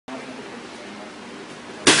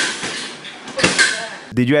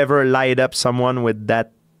Did you ever light up someone with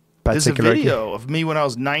that particular? There's a video of me when I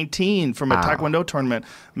was 19 from a Taekwondo tournament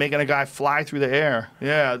making a guy fly through the air.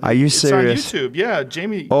 Yeah. Are you serious? It's on YouTube. Yeah,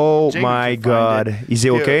 Jamie. Oh Jamie my God. Is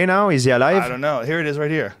he okay now? Is he alive? I don't know. Here it is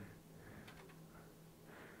right here.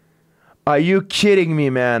 Are you kidding me,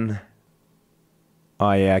 man?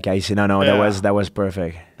 Oh yeah, okay. See, no, that was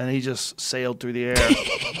perfect. And he just sailed through the air.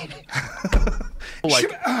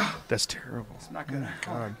 Like, that's terrible. It's not good. Oh,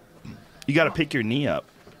 God. You got to pick your knee up.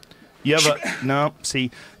 You have no.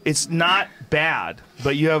 See, it's not bad,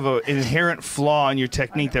 but you have an inherent flaw in your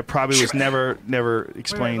technique that probably was never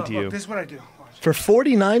explained to you. This is what I do. For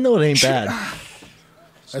 49 though, it ain't bad.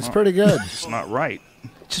 That's pretty good. It's not right.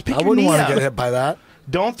 Just pick I your knee wouldn't want up. to get hit by that.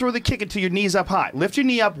 Don't throw the kick until your knee's up high. Lift your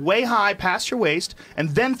knee up way high past your waist, and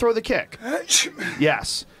then throw the kick.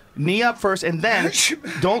 Yes. Knee up first, and then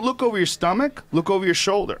don't look over your stomach. Look over your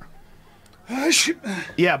shoulder.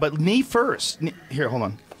 Yeah, but knee first. Here, hold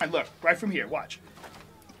on. Look, right from here. Watch.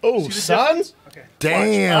 Oh, son. Okay.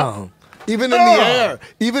 Damn. Even in the air.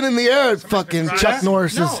 Even in the air, it's fucking Chuck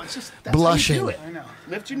Norris is it's just, that's blushing. How you do it. I know.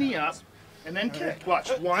 Lift your knee up, and then kick. Watch.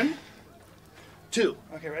 1, 2.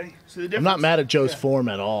 Okay, ready? See the difference? I'm not mad at Joe's form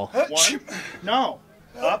at all. 1. No.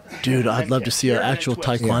 Up. Dude, I'd love to see an actual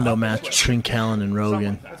Taekwondo match between Callan and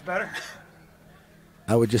Rogan. That's better.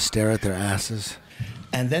 I would just stare at their asses.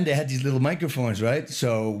 And then they had these little microphones, right?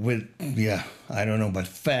 So with, I don't know, but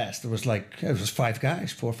fast. It was 4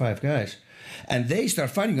 or 5 guys. And they start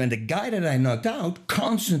fighting. And the guy that I knocked out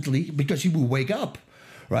constantly, because he would wake up,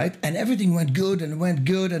 right? And everything went good and went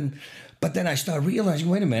good. But then I start realizing,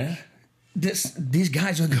 wait a minute. These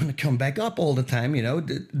guys are going to come back up all the time, you know.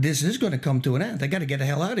 This is going to come to an end. I got to get the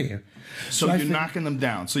hell out of here. So you're knocking them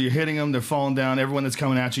down. So you're hitting them. They're falling down. Everyone that's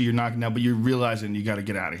coming at you, you're knocking down. But you're realizing you got to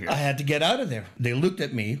get out of here. I had to get out of there. They looked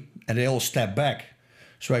at me and they all stepped back.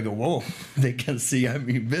 So I go, whoa, they can see I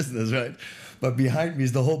mean business, right? But behind me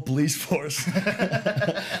is the whole police force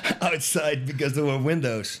outside because there were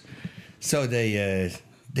windows. So they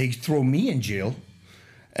throw me in jail.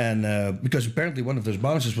 And because apparently one of those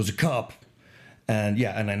bouncers was a cop. And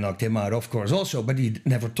I knocked him out, of course, also. But he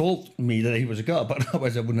never told me that he was a cop.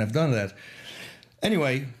 Otherwise, I wouldn't have done that.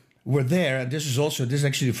 Anyway, we're there. And this is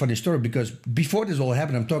actually a funny story. Because before this all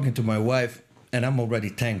happened, I'm talking to my wife. And I'm already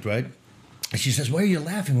tanked, right? And she says, why are you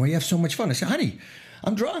laughing? Why you have so much fun? I said, honey,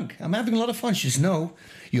 I'm drunk. I'm having a lot of fun. She says, no,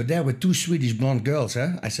 you're there with 2 Swedish blonde girls,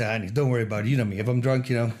 huh? I said, honey, don't worry about it. You know me. If I'm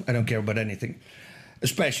drunk, I don't care about anything.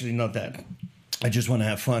 Especially not that. I just want to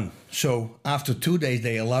have fun. So after 2 days,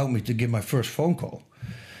 they allowed me to give my first phone call.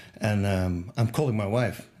 And I'm calling my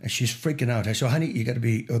wife. And she's freaking out. I said, honey, you got to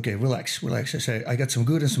be, okay, relax. I say, I got some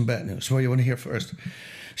good and some bad news. What do you want to hear first?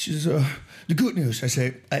 She says, the good news. I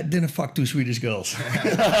say, I didn't fuck 2 Swedish girls.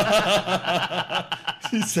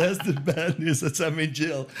 She says the bad news that I'm in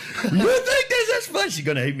jail. You think this is fun? She's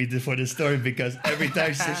going to hate me for this story because every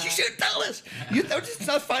time she says, you should tell us. You know, it's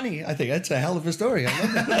not funny. I think that's a hell of a story. I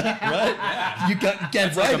love that. Right? You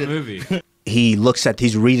can't write like a movie.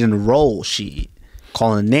 He's reading the roll sheet,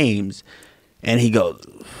 calling names, and he goes,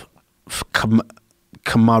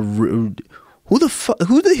 Kamaru. Who's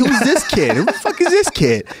this kid? Who the fuck is this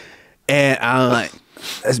kid? And I'm like,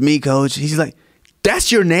 that's me, coach. He's like, that's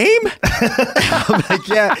your name? I'm like,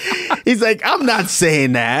 yeah. He's like, I'm not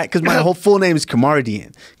saying that because my whole full name is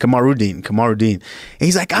Kamarudin. And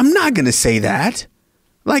he's like, I'm not going to say that.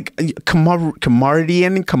 Like, Kamarudin,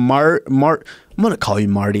 I'm going to call you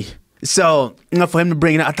Marty. So, for him to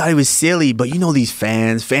bring it up, I thought it was silly, but these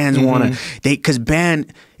fans want to, because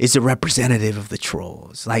Ben is a representative of the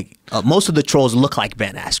trolls. Like, most of the trolls look like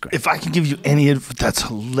Ben Askren. If I can give you any advice, that's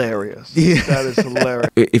hilarious. Yeah. That is hilarious.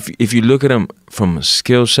 If you look at him from a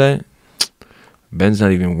skill set, Ben's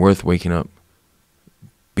not even worth waking up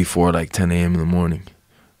before like 10 a.m. in the morning.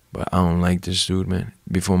 But I don't like this dude, man.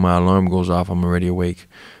 Before my alarm goes off, I'm already awake.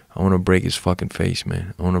 I want to break his fucking face,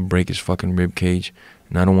 man. I want to break his fucking rib cage.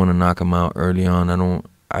 And I don't want to knock him out early on.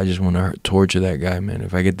 I just want to torture that guy, man.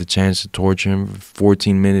 If I get the chance to torture him for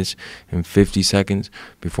 14 minutes and 50 seconds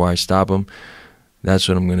before I stop him, that's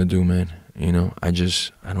what I'm going to do, man. I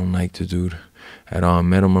don't like the dude at all. I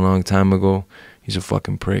met him a long time ago. He's a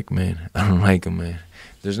fucking prick, man. I don't like him, man.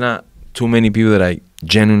 There's not too many people that I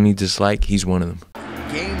genuinely dislike. He's one of them.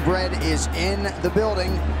 Game Bread is in the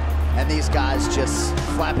building. And these guys just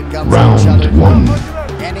flapping gums at each other. Round 1.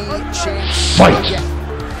 Any chance Fight. to get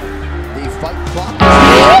the fight clock?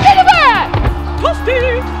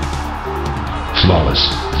 Flawless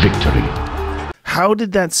victory. How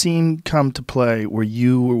did that scene come to play where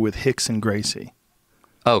you were with Hicks and Gracie?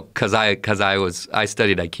 Oh, cause I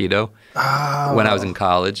studied Aikido when I was in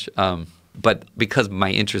college. But because my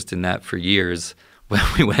interest in that for years when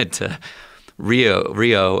we went to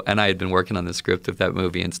Rio, and I had been working on the script of that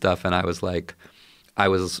movie and stuff, and I was like, I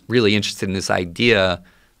was really interested in this idea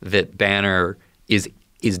that Banner is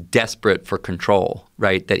desperate for control,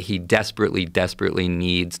 right? That he desperately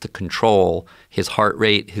needs to control his heart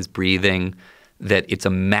rate, his breathing, that it's a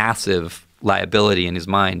massive liability in his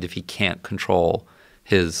mind if he can't control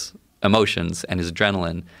his emotions and his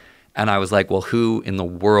adrenaline. And I was like, well, who in the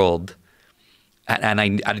world? And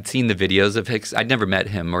I'd seen the videos of Hicks. I'd never met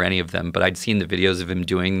him or any of them, but I'd seen the videos of him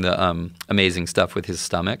doing the amazing stuff with his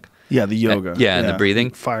stomach. Yeah, the yoga. And the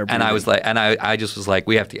breathing. Fire breathing. And I was like, I just was like,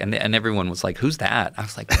 we have to. And everyone was like, who's that? I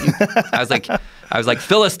was like, I was like,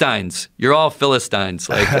 Philistines. You're all Philistines.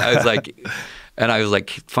 Like I was like,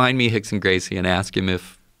 find me Hicks and Gracie and ask him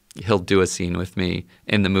if he'll do a scene with me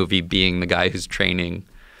in the movie, being the guy who's training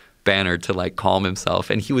Banner to like calm himself.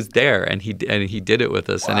 And he was there, and he did it with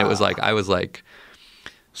us. Wow. And it was like, I was like.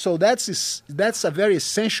 So that's a very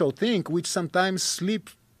essential thing, which sometimes slip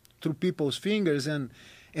through people's fingers, and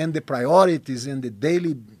the priorities and the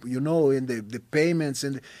daily, and the payments.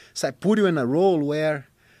 And so I put you in a role where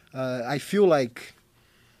I feel like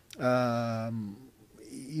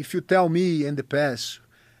if you tell me in the past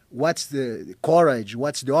what's the courage,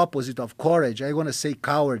 what's the opposite of courage, I'm going to say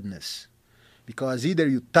cowardness. Because either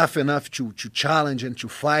you're tough enough to challenge and to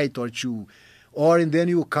fight, or and then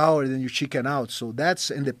you coward and you chicken out. So that's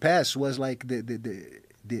in the past was like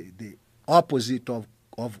the opposite of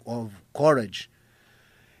courage.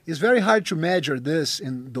 It's very hard to measure this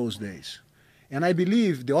in those days. And I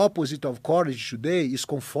believe the opposite of courage today is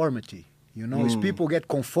conformity. As people get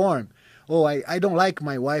conformed. Oh, I don't like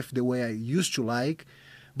my wife the way I used to like,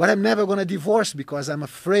 but I'm never going to divorce because I'm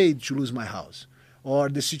afraid to lose my house. Or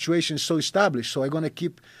the situation is so established, so I'm going to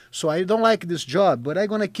keep. So I don't like this job, but I'm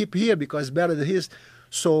going to keep here because it's better than his.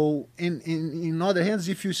 So in other hands,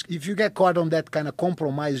 if you get caught on that kind of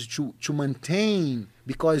compromise to maintain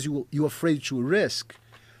because you're afraid to risk,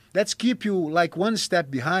 that's keep you like one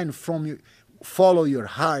step behind from you. Follow your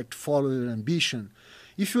heart, follow your ambition.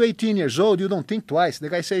 If you're 18 years old, you don't think twice. The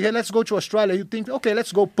guy say, hey, let's go to Australia. You think, okay,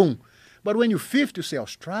 let's go, boom. But when you're 50, you say,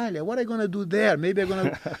 Australia, what am I going to do there? Maybe I'm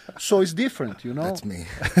going to... So it's different, That's me.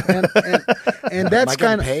 And that's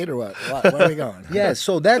kind of... paid or what? Where are we going? Yeah,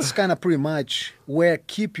 so that's kind of pretty much where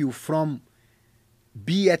keep you from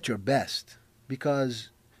be at your best.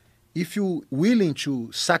 Because if you're willing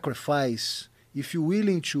to sacrifice, if you're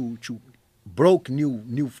willing to broke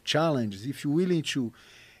new challenges, if you're willing to...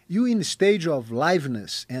 You in a stage of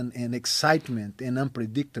liveness and excitement and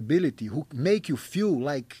unpredictability who make you feel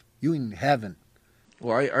like you in heaven.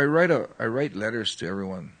 Well, I write letters to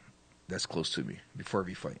everyone that's close to me before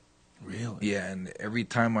we fight. Really? Yeah, and every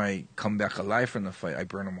time I come back alive from the fight, I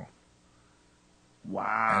burn them all.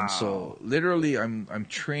 Wow. And so literally I'm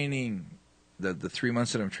training the 3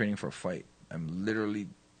 months that I'm training for a fight. I'm literally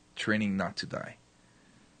training not to die.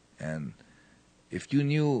 And if you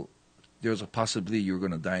knew there was a possibility you were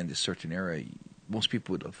going to die in this certain area, most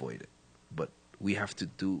people would avoid it. But I have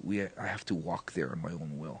to walk there on my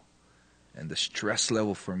own will. And the stress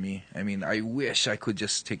level for me, I mean, I wish I could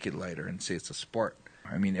just take it lighter and say it's a sport.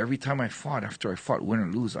 I mean, every time after I fought, win or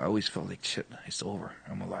lose, I always felt like, shit, it's over.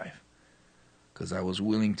 I'm alive. Because I was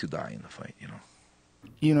willing to die in the fight,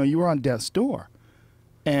 You were on death's door.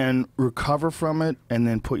 And recover from it and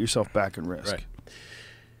then put yourself back in risk. Right.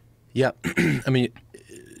 Yeah. I mean,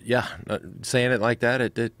 yeah, saying it like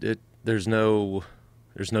that, there's no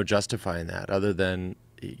justifying that other than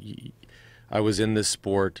I was in this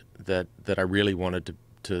sport that I really wanted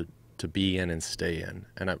to be in and stay in,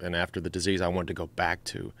 and after the disease I wanted to go back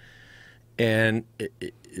to, and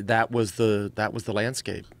that was the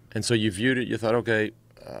landscape. And so you viewed it, you thought, okay,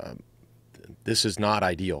 this is not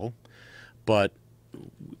ideal, but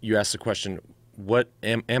you asked the question, what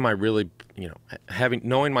am I really,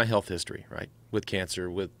 knowing my health history, right, with cancer,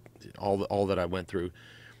 with all that I went through,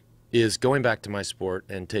 is going back to my sport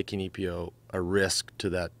and taking EPO a risk to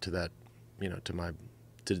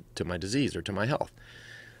my disease or to my health?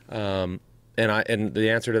 And the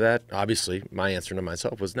answer to that, obviously, my answer to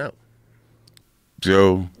myself was no.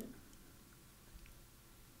 Joe,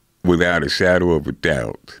 without a shadow of a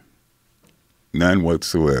doubt, none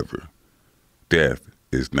whatsoever, death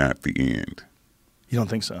is not the end. You don't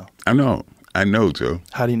think so? I know, Joe.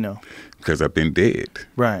 How do you know? Because I've been dead.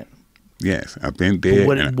 Right. Yes, I've been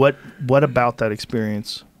dead. What about that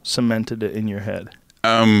experience cemented it in your head?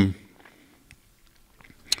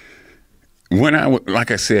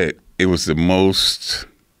 Like I said, it was the most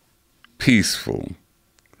peaceful,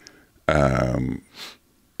 and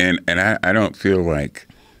I don't feel like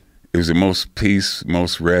it was the most peace,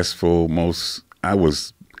 most restful, I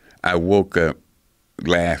woke up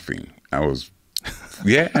laughing. I was,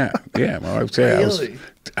 yeah. My wife said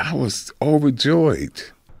I was overjoyed.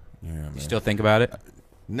 Yeah, man. You still think about it?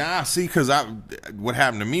 Nah, see, because what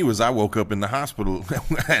happened to me was I woke up in the hospital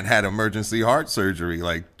and had emergency heart surgery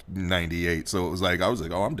like 98. So it was like, I was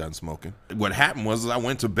like, oh, I'm done smoking. What happened was I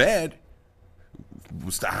went to bed,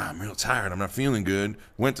 I'm real tired, I'm not feeling good,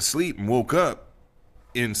 went to sleep and woke up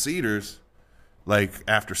in Cedars like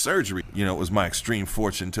after surgery. You know, it was my extreme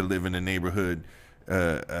fortune to live in a neighborhood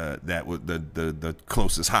that was the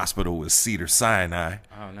closest hospital was Cedars-Sinai.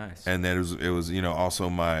 Oh, nice. And then it was you know, also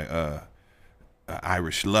my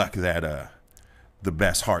Irish luck that the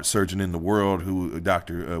best heart surgeon in the world, who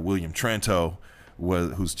Dr. William Trento,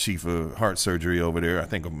 who's chief of heart surgery over there, I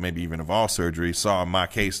think maybe even of all surgery, saw my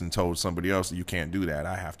case and told somebody else, you can't do that,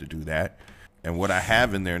 I have to do that. And what I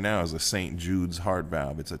have in there now is a St. Jude's heart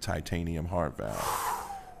valve. It's a titanium heart valve.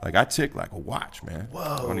 Like, I tick like a watch, man.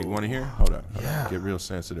 Whoa. You want to hear? Hold on. Yeah. Get real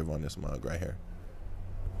sensitive on this mug right here.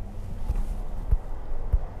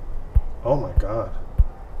 Oh my God.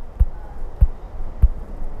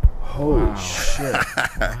 Holy shit.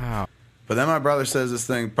 Wow. But then my brother says this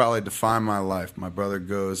thing probably defined my life. My brother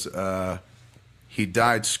goes, he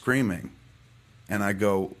died screaming. And I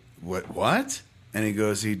go, what? And he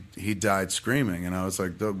goes, he died screaming. And I was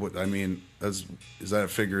like, what, I mean, is that a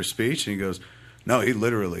figure of speech? And he goes, no,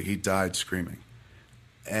 he died screaming.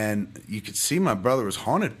 And you could see my brother was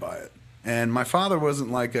haunted by it. And my father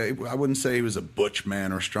wasn't like I wouldn't say he was a butch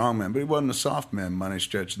man or a strong man, but he wasn't a soft man by any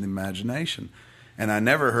stretch of the imagination. And I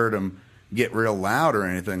never heard him get real loud or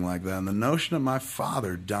anything like that. And the notion of my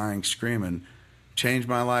father dying screaming changed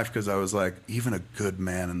my life, because I was like, even a good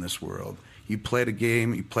man in this world, you play the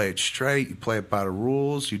game, you play it straight, you play it by the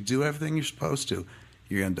rules, you do everything you're supposed to,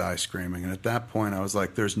 you're going to die screaming. And at that point, I was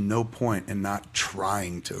like, there's no point in not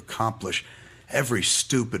trying to accomplish every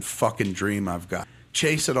stupid fucking dream I've got.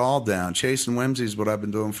 Chase it all down. Chasing whimsy is what I've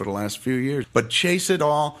been doing for the last few years. But chase it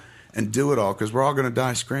all and do it all, because we're all going to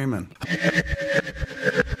die screaming.